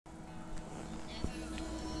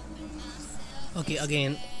Okay,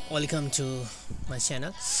 again, welcome to my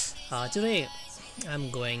channel. Today, I'm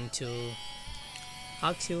going to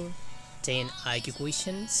ask you 10 IQ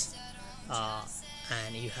questions, uh,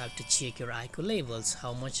 and you have to check your IQ levels,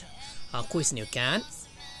 how much question you can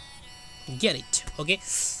get it. Okay,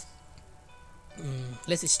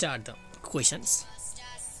 let's start the questions.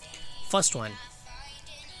 First one: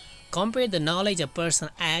 compare the knowledge of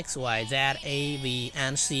person X, Y, Z, A, B,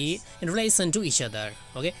 and C in relation to each other.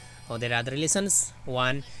 Okay, there are the relations.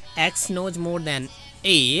 One, X knows more than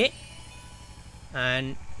A,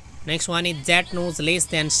 and next one is Z knows less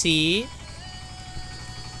than C.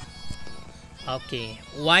 Okay,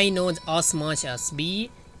 Y knows as much as B.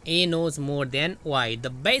 A knows more than Y. The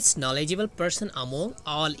best knowledgeable person among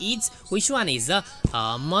all is which one is the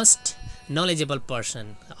most knowledgeable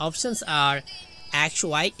person? Options are X,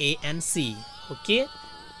 Y, A, and C. Okay,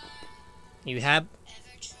 you have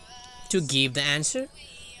to give the answer.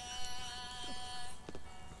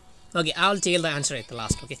 Okay, I'll tell the answer at the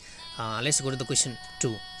last. Okay, let's go to the question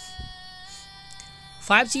 2.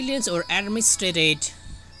 5 children are administered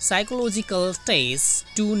psychological tests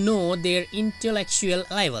to know their intellectual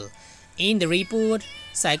level. In the report,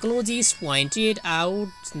 psychologists pointed out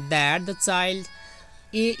that the child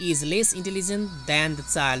A is less intelligent than the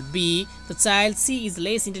child B, the child C is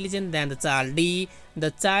less intelligent than the child D,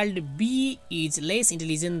 the child B is less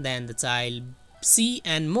intelligent than the child C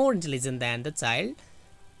and more intelligent than the child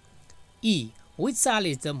E. Which child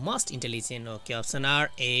is the most intelligent? Okay, option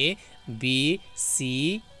are A, B,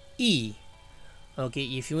 C, E. Okay,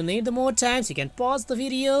 if you need the more times, you can pause the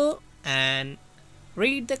video and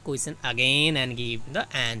read the question again and give the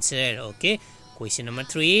answer. Okay, question number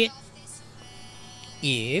 3.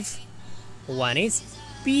 If one is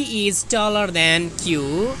P is taller than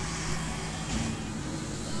Q,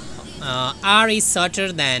 R is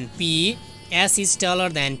shorter than P, S is taller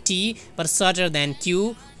than T but shorter than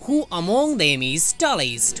Q, who among them is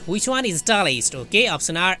tallest? Which one is tallest? Okay,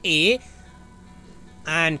 option are A,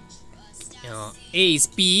 and A is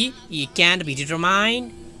P, E can't be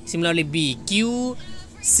determined. Similarly, B Q,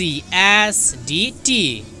 C S, D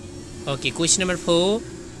T. Okay, question number 4.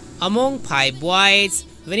 Among 5 boys,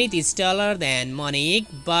 Vinith is taller than Monique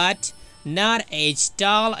but not as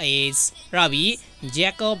tall as Ravi.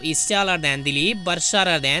 Jacob is taller than Dilip but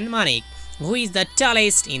shorter than Monique. Who is the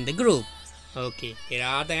tallest in the group? Okay, here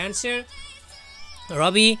are the answer.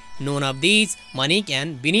 Ravi, none of these. Monique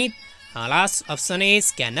and Vinith. Last option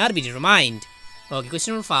is cannot be determined. Okay,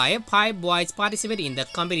 question number 5. 5 boys participated in the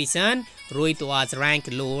competition. Rohit was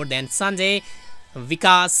ranked lower than Sanjay.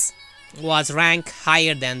 Vikas was ranked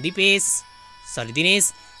higher than Dinesh.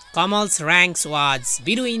 Kamal's ranks was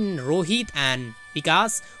between Rohit and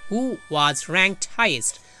Vikas. Who was ranked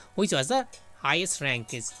highest? Which was the highest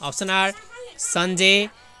rank? Is option are Sanjay,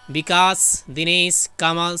 Vikas, Dinesh,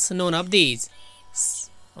 Kamal's, none of these.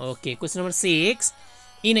 Okay, question number 6.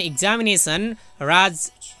 In examination, Raj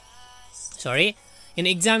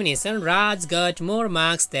got more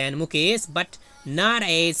marks than Mukesh, but not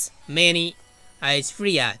as many as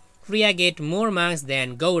Priya. Priya get more marks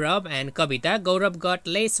than Gaurav and Kavita. Gaurav got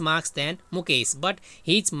less marks than Mukesh, but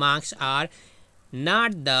his marks are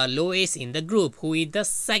not the lowest in the group. Who is the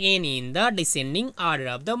second in the descending order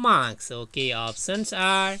of the marks? Okay, options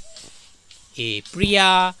are A,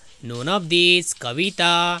 Priya, none of these,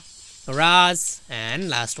 Kavita, Raj, and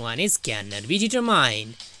last one is cannot be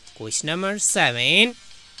determined. Question number 7.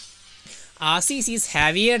 Ashish is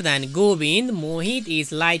heavier than Govind. Mohit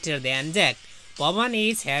is lighter than Jack. Pawan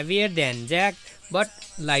is heavier than Jack but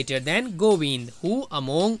lighter than Govind. Who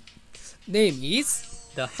among them is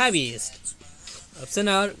the heaviest? Option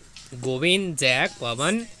are Govind, Jack,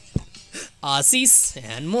 Pawan, Ashish,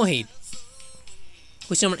 and Mohit.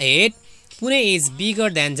 Question number 8. Pune is bigger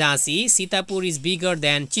than Jhansi. Sitapur is bigger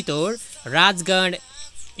than Chittor. Rajgarh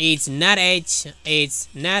is not as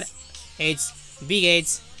big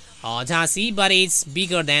as Jhansi but is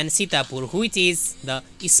bigger than Sitapur. Which is the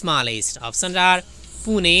smallest? Options are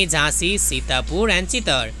Pune, Jhansi, Sitapur, and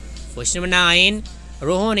Chittor. Question number 9.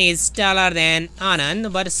 Rohan is taller than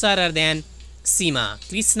Anand but shorter than Seema.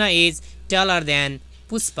 Krishna is taller than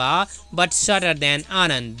Puspa but shorter than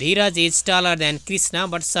Anand. Dheeraj is taller than Krishna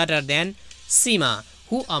but shorter than Seema.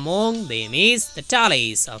 Who among them is the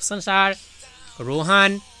tallest? Options are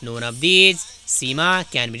Rohan, none of these, Seema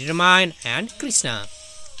can be determined, and Krishna.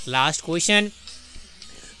 Last question.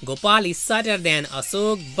 Gopal is shorter than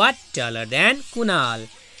Ashok but taller than Kunal.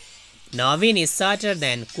 Navin is shorter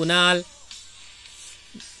than Kunal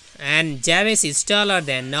and Javesh is taller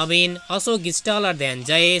than Navin. Ashok is taller than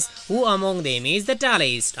Jayesh. Who among them is the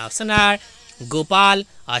tallest? Options are Gopal,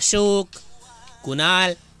 Ashok,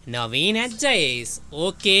 Kunal, Naveen and Jayesh.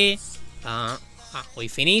 Okay. We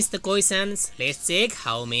finished the questions. Let's check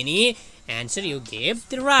how many answer you gave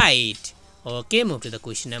the right. Okay, move to the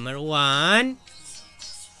question number 1.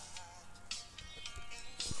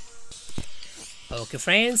 Okay,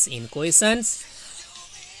 friends, in questions.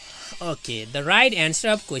 Okay, the right answer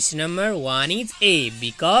of question number 1 is A,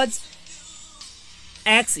 because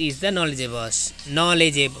X is the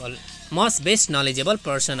most best knowledgeable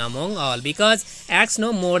person among all, because X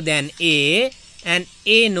know more than A and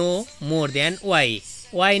A know more than Y.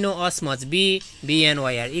 Y know as much B and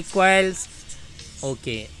Y are equals.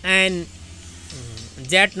 Okay, and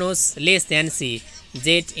Z knows less than C.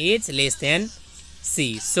 Z is less than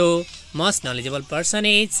C. So most knowledgeable person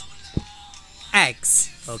is X.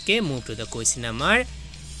 Okay, move to the question number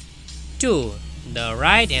 2. The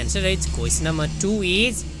right answer is question number 2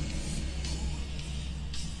 is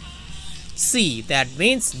C. That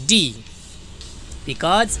means D.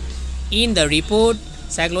 Because in the report,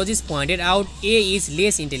 psychologists pointed out A is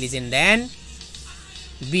less intelligent than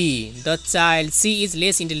B. The child C is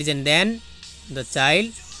less intelligent than the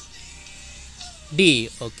child D.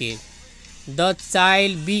 Okay. The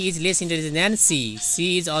child B is less intelligent than C.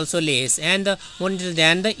 C is also less and more intelligent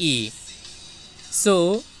than the E.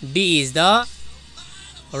 So D is the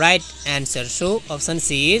right answer. So option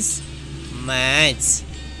C is match.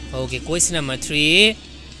 Okay, question number 3.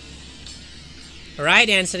 Right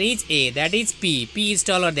answer is A, that is P. P is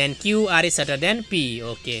taller than Q, R is shorter than P.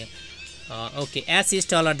 Okay. S is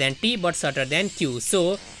taller than T but shorter than Q.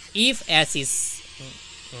 So if S is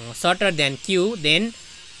shorter than Q, then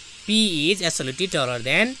P is absolutely taller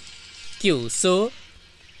than Q. So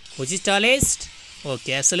which is tallest?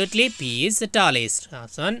 Okay, absolutely P is the tallest.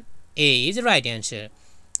 Option A is the right answer.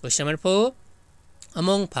 Question number 4.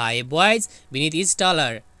 Among 5 boys, Vinith is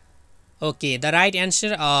taller. Okay, the right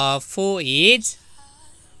answer of 4 is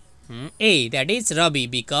A, that is Ravi,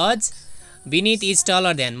 because Vinith is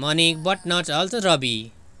taller than Manik but not also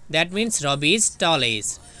Ravi. That means Ravi is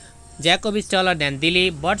tallest. Jacob is taller than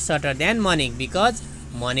Dilip but shorter than Manik, because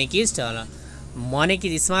Manik is taller. Manik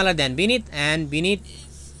is smaller than Vinith and Vinith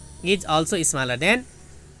is also smaller than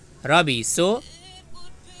Ravi. So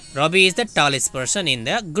Ravi is the tallest person in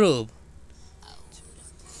the group.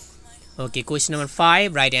 Okay, question number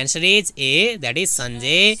 5. Right answer is A, that is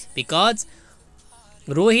Sanjay, because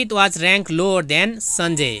Rohit was ranked lower than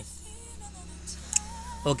Sanjay.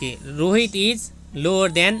 Okay, Rohit is lower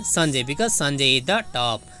than Sanjay because Sanjay is the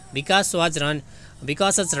top. Because was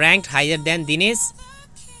ranked higher than Dinesh.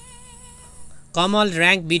 Kamal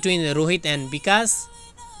ranked between Rohit and Vikas.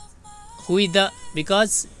 Who is the,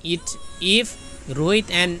 because if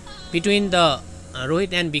Rohit and between the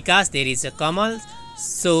Rohit and Vikas there is a Kamal,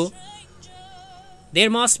 so there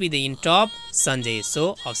must be the in top Sanjay.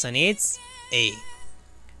 So option is A.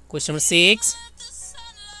 Question number 6.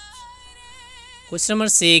 Question number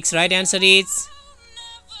 6. Right answer is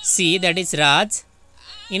C, that is Raj.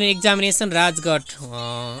 In an examination, Raj got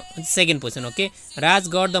second position. Okay, Raj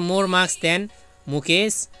got the more marks than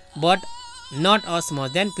Mukesh, but not as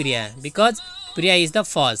much than Priya, because Priya is the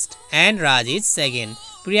first and Raj is second.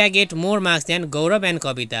 Priya get more marks than Gaurav and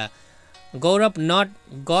Kavita. Gaurav not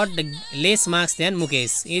got the less marks than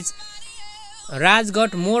Mukesh. It's Raj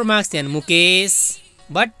got more marks than Mukesh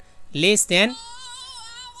but less than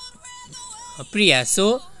Priya.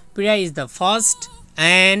 So Priya is the first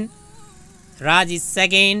and Raj is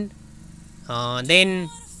second. Then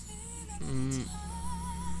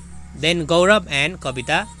Gaurav and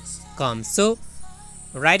Kavita come. So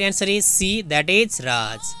right answer is C, that is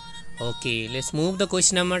Raj. Okay, let's move the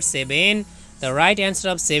question number 7. The right answer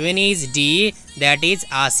of 7 is D, that is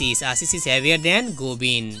Ashish. Ashish is heavier than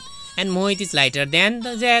Govind and Mohit is lighter than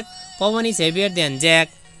the Jack. Pawan is heavier than Jack.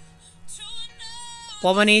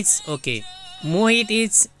 Pawan is okay. Mohit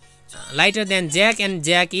is lighter than Jack and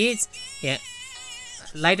Jack is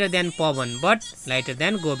lighter than Pawan but lighter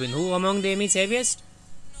than Govind. Who among them is heaviest?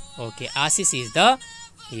 Okay, Ashish is the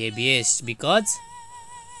heaviest because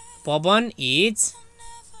Pawan is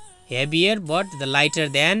heavier but the lighter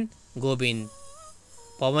than Govind.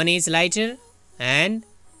 Pawan is lighter and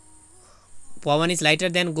Pawan is lighter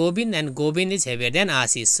than Govind and Govind is heavier than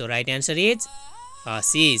Ashish. So right answer is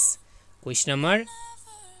Ashish. Question number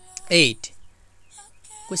 8.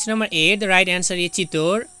 Question number 8. The right answer is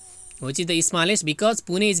Chittor, which is the smallest because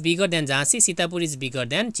Pune is bigger than Jhansi, Sitapur is bigger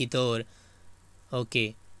than Chittor.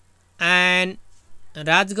 Okay, and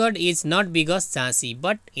Rajgarh is not bigger as Jhansi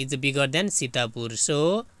but is bigger than Sitapur.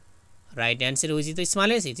 So right answer, which is the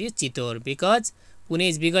smallest, it is Chittor, because Pune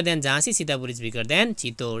is bigger than Jhansi, Sitapur is bigger than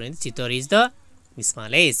Chittor and Chittor is the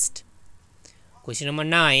smallest. Question number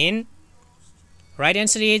 9. Right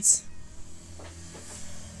answer is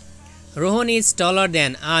Rohan is taller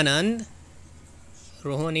than Anand.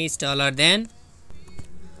 Rohan is taller than.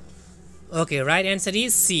 Okay, right answer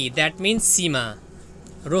is C. That means Seema.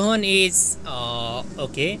 Rohan is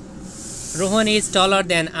okay. Rohan is taller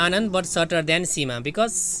than Anand but shorter than Seema,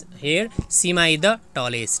 because here Seema is the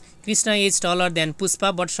tallest. Krishna is taller than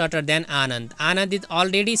Pushpa but shorter than Anand. Anand is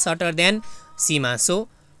already shorter than Seema. So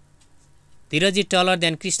Dheeraj is taller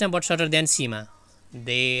than Krishna but shorter than Seema.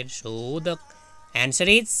 There, so the answer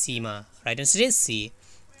is Seema. Right answer is C.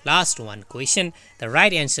 Last one question. The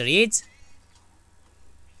right answer is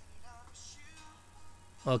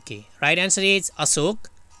okay. Right answer is Ashok.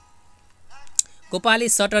 Gopal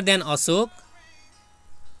is shorter than Ashok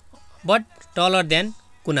but taller than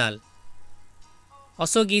Kunal.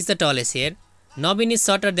 Ashok is the tallest here. Navin is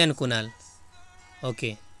shorter than Kunal.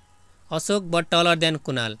 Okay. Ashok but taller than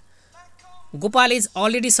Kunal. Gopal is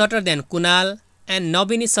already shorter than Kunal and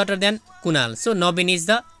Navin is shorter than Kunal. So Navin is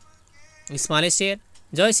the smallest here.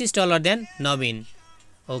 Joyce is taller than Navin.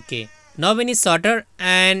 Okay. Navin is shorter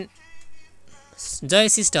and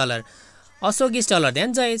Joyce is taller. Ashok is taller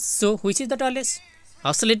than Joyce. So which is the tallest?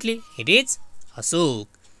 Absolutely, it is Ashok.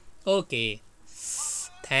 Okay.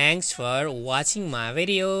 Thanks for watching my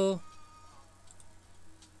video.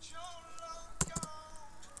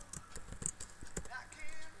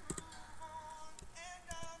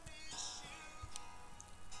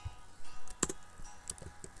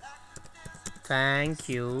 Thank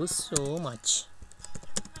you so much.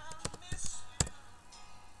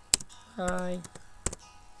 Bye.